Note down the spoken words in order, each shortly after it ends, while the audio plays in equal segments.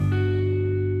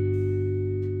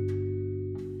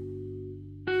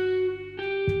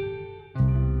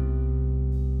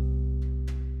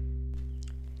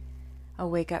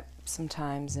wake up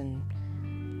sometimes and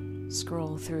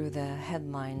scroll through the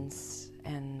headlines,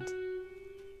 and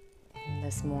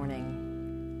this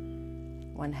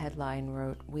morning one headline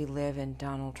wrote, "We live in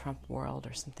Donald Trump world,"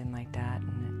 or something like that,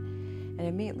 and it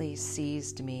immediately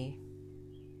seized me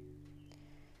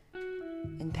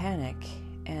in panic.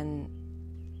 And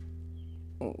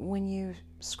when you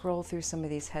scroll through some of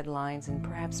these headlines and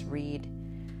perhaps read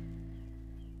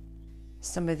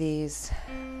some of these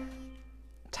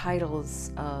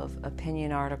titles of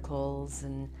opinion articles,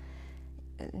 and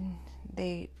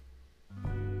they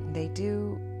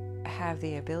do have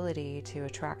the ability to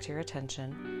attract your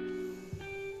attention,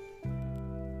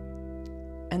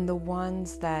 and the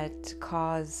ones that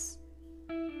cause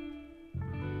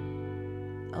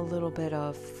a little bit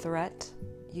of threat,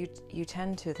 you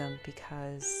tend to them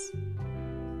because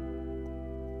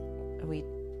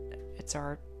it's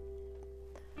our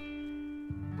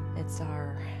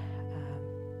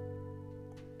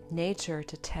nature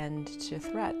to tend to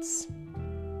threats.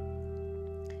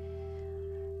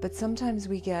 But sometimes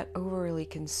we get overly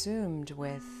consumed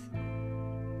with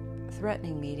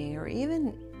threatening media, or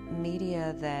even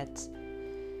media that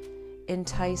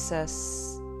entice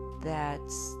us, that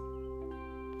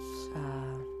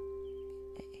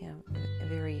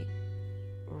very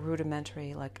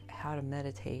rudimentary, like how to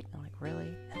meditate. I'm like,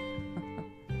 really?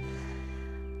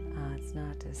 It's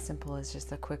not as simple as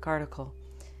just a quick article.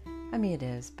 I mean, it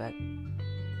is, but...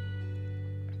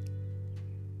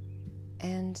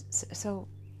 And so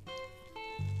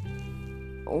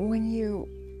when you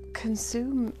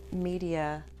consume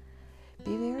media,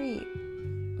 be very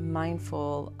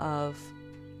mindful of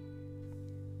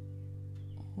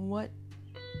what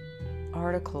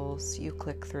articles you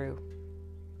click through.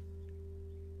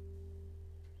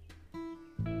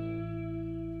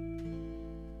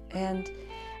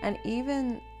 And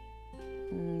even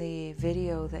the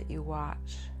video that you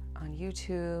watch on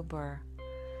YouTube or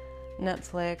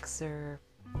Netflix or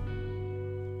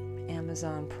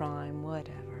Amazon Prime,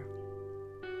 whatever.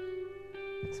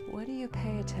 So what do you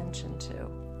pay attention to?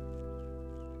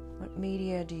 What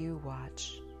media do you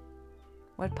watch?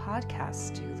 What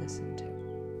podcasts do you listen to?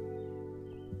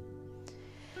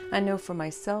 I know for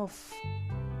myself,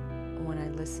 when I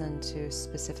listen to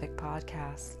specific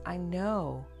podcasts, I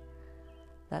know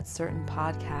that certain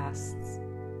podcasts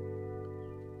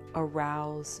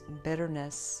arouse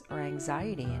bitterness or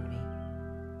anxiety in me.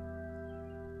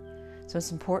 So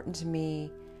it's important to me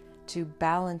to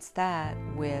balance that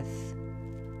with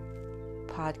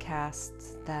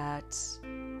podcasts that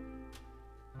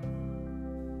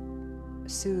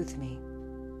soothe me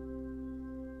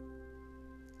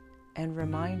and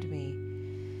remind me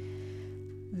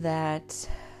that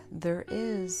there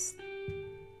is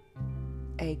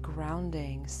a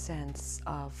grounding sense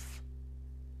of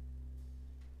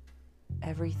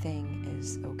everything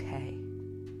is okay.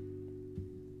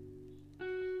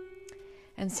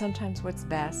 And sometimes what's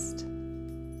best,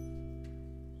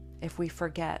 if we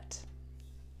forget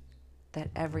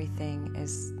that everything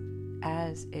is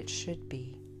as it should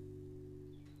be,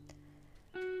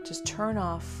 just turn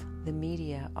off the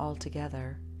media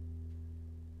altogether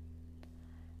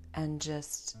and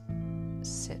just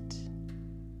sit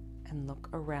and look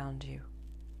around you.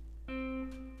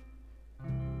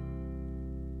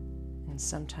 And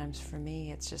sometimes for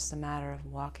me, it's just a matter of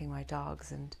walking my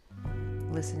dogs and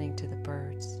listening to the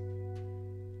birds.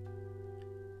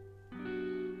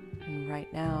 And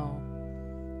right now,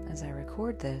 as I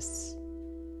record this,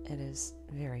 it is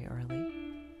very early.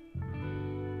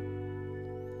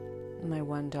 My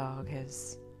one dog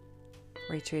has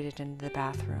retreated into the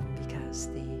bathroom because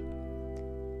the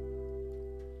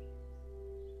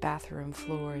bathroom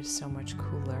floor is so much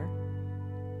cooler,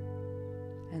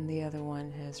 and the other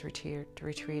one has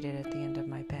retreated at the end of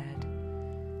my bed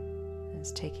and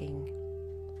is taking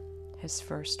his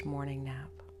first morning nap.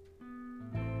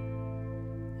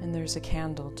 And there's a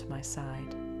candle to my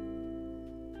side.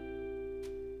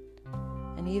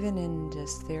 And even in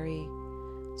this very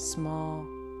small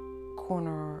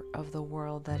corner of the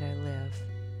world that I live,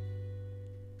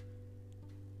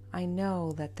 I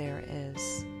know that there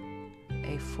is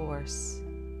a force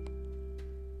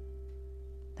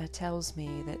that tells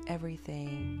me that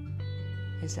everything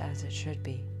is as it should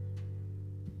be.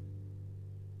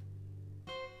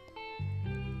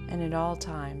 And at all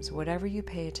times, whatever you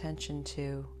pay attention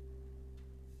to,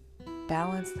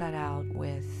 balance that out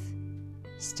with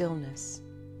stillness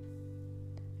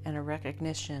and a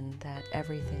recognition that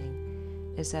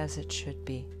everything is as it should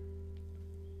be.